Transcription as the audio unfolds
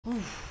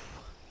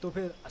तो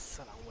फिर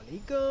अस्सलाम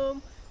वालेकुम।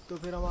 तो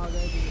फिर हम आ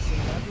गए जिस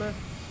में।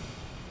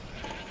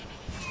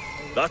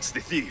 That's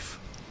the thief.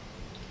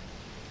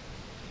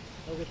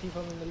 Okay, thief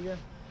हमें मिल गया।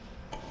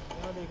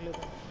 यहाँ देख लेते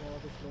हैं, यहाँ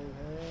कुछ लोग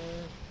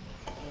हैं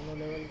दोनों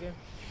लेवल के।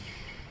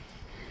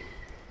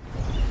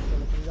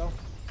 चलो तुम जाओ,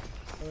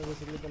 हमें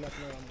बेसिकली पहले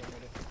अपना काम करने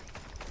दो।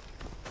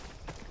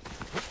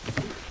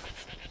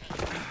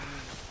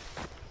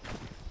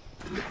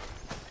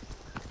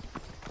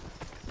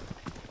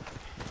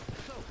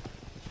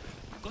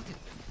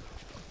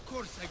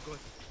 I got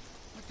it.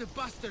 But the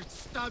bastard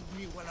stabbed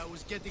me while I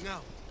was getting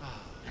out.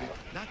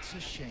 That's a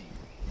shame.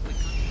 We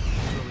can't be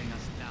throwing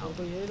us down.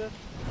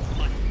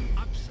 But the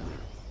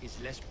upside is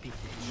less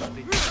people to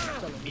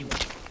split me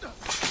with.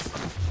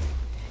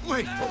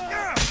 Wait!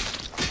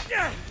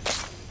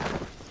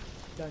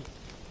 Done.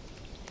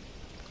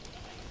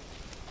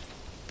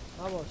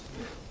 Vamos.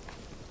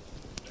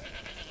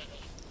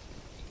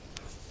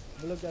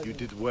 You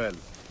did well.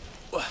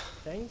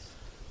 Thanks.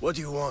 What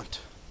do you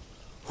want?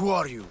 Who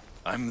are you?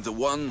 I'm the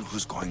one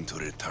who's going to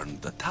return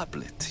the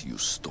tablet you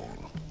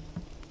stole.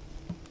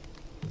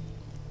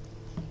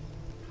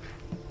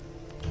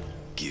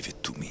 Give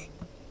it to me.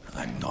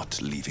 I'm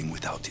not leaving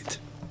without it.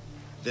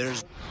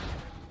 There's...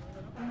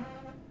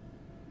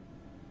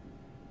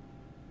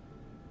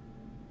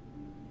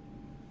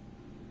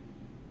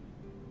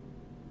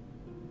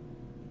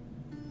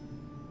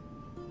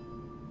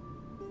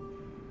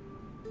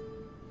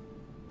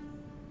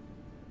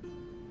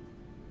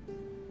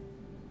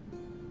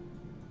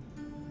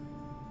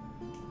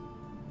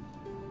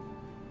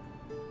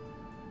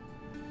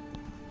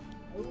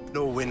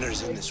 no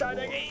winners in this war,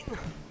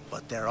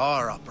 but there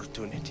are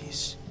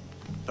opportunities.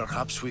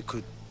 Perhaps we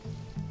could...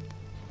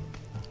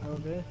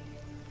 Okay,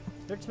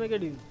 let's make a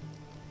deal.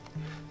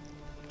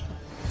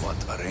 What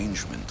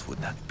arrangement would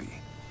that be?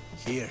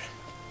 Here,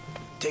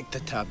 take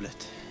the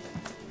tablet.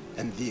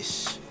 And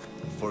this,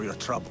 for your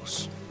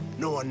troubles.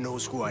 No one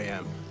knows who I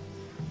am.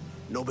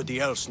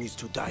 Nobody else needs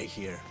to die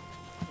here.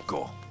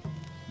 Go.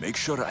 Make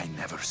sure I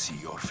never see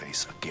your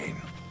face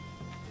again.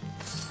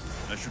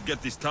 I should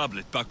get this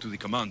tablet back to the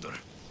commander.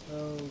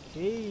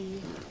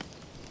 Okay.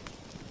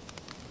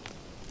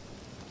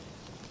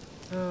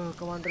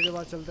 Commander के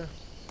पास चलते हैं।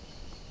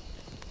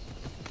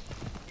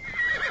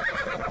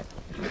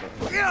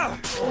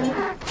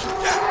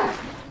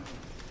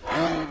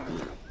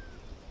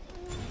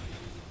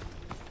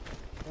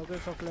 Okay,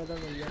 soft leather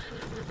मिल गया।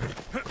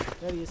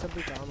 यार ये सब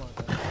भी काम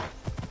आता है,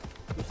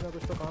 कुछ ना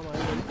कुछ तो काम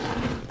आएगा।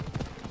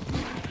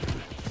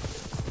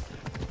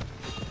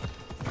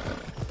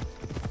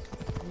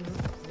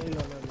 नहीं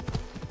लाना भी।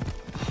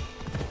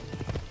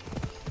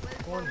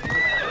 कौन?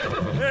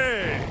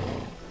 Hey!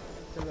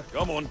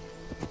 Come on.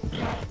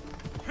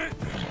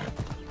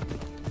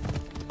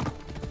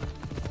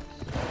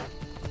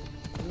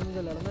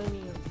 मुझे लड़ना ही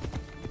नहीं है।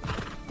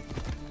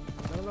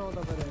 लड़ना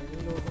होता फिर इन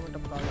लोगों को मैं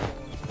टपका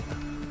दूंगा।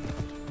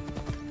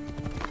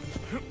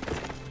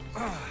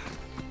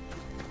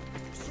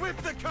 Sweep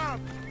the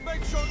camp!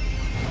 Make sure the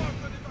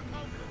target is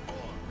accounted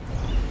for!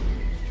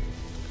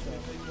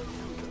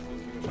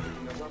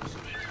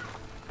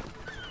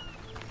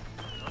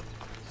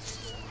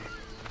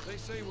 They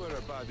say we're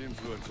a bad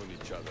influence on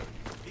each other.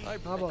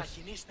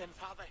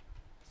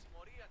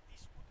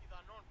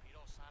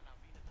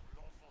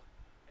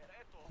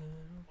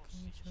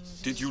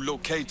 Did you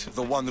locate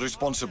the one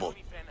responsible?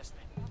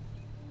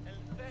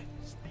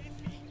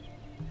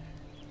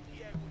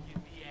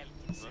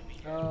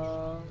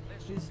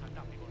 She's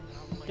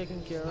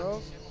taken care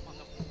of.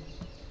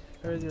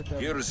 Here is your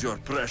tablet. Here is your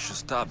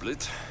precious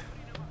tablet.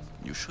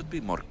 You should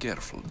be more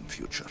careful in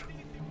future.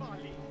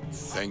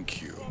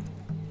 Thank you.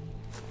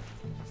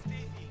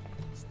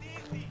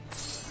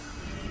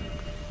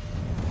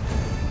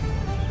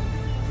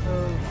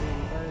 Okay,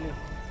 finally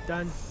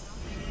done.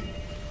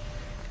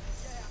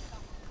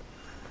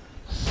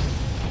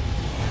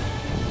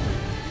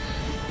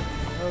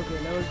 Okay,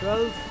 level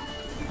 12.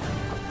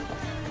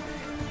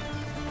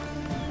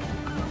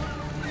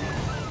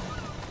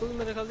 इसको भी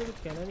मेरे ख्याल से कुछ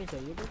कहना नहीं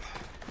चाहिए कुछ।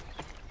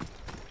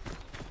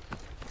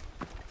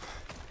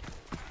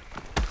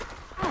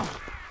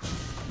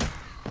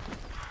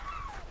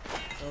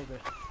 Okay.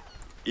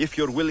 If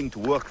you're willing to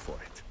work for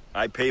it,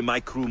 I pay my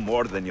crew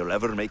more than you'll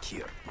ever make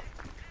here.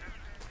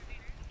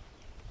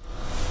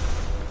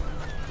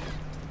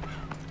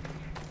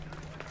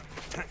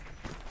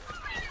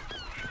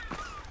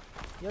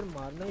 यार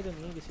मारना ही तो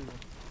नहीं है किसी को।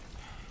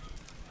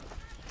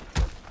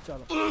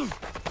 चलो।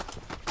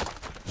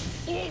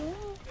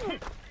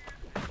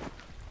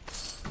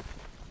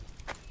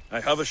 I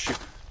have a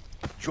ship.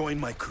 Join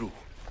my crew,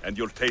 and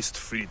you'll taste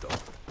freedom.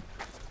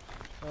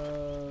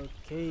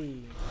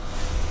 Okay.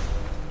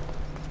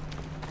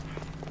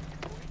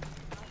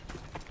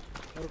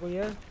 और कोई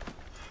है?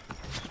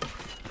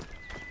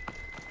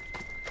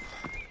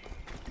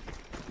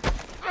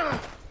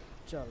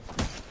 चलो।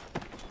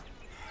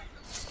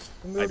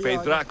 I pay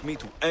drachmi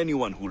to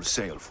anyone who'll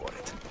sail for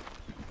it.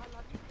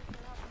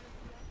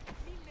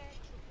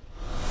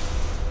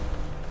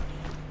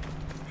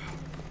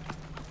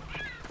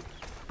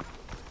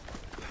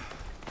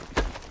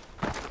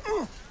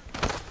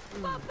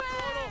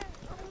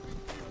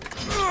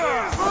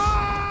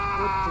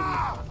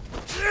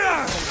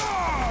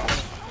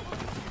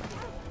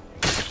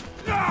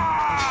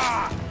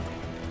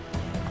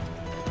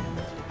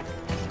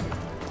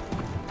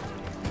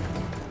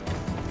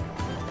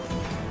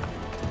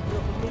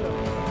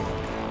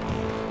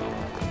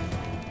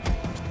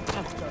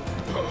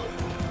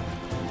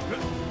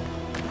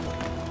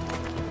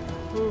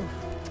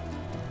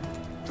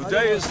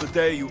 Today is the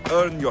day you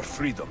earn your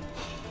freedom.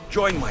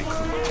 Join my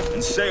crew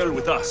and sail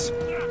with us.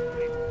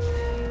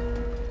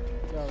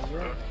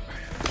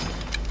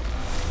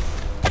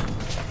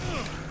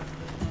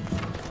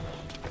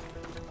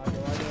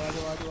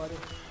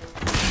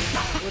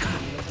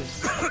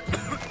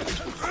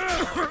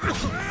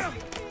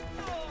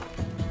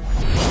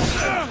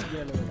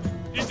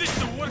 Is this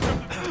the work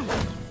of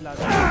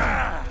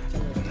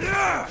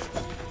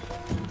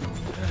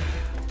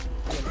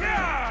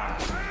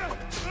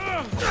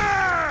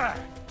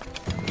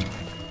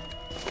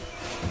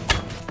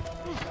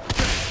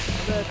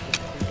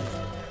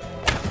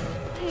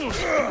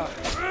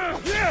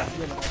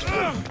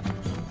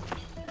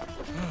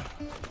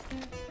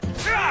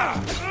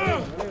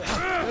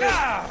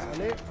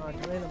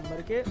आठवें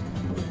number के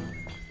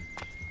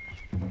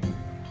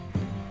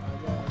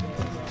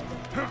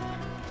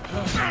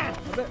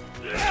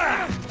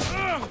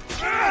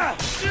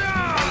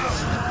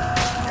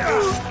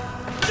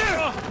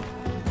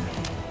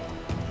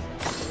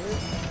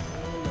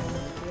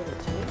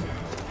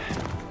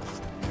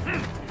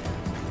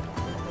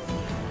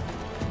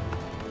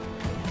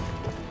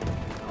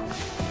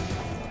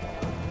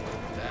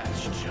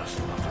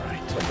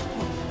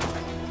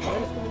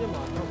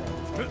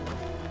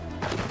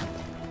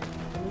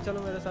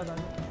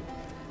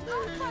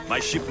My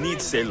ship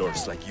needs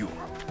sailors like you.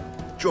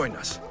 Join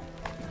us.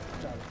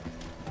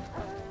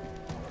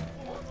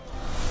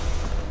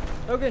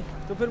 Okay,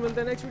 तो फिर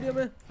मिलते हैं next video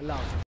में। अल्लाह हाफ़िज़।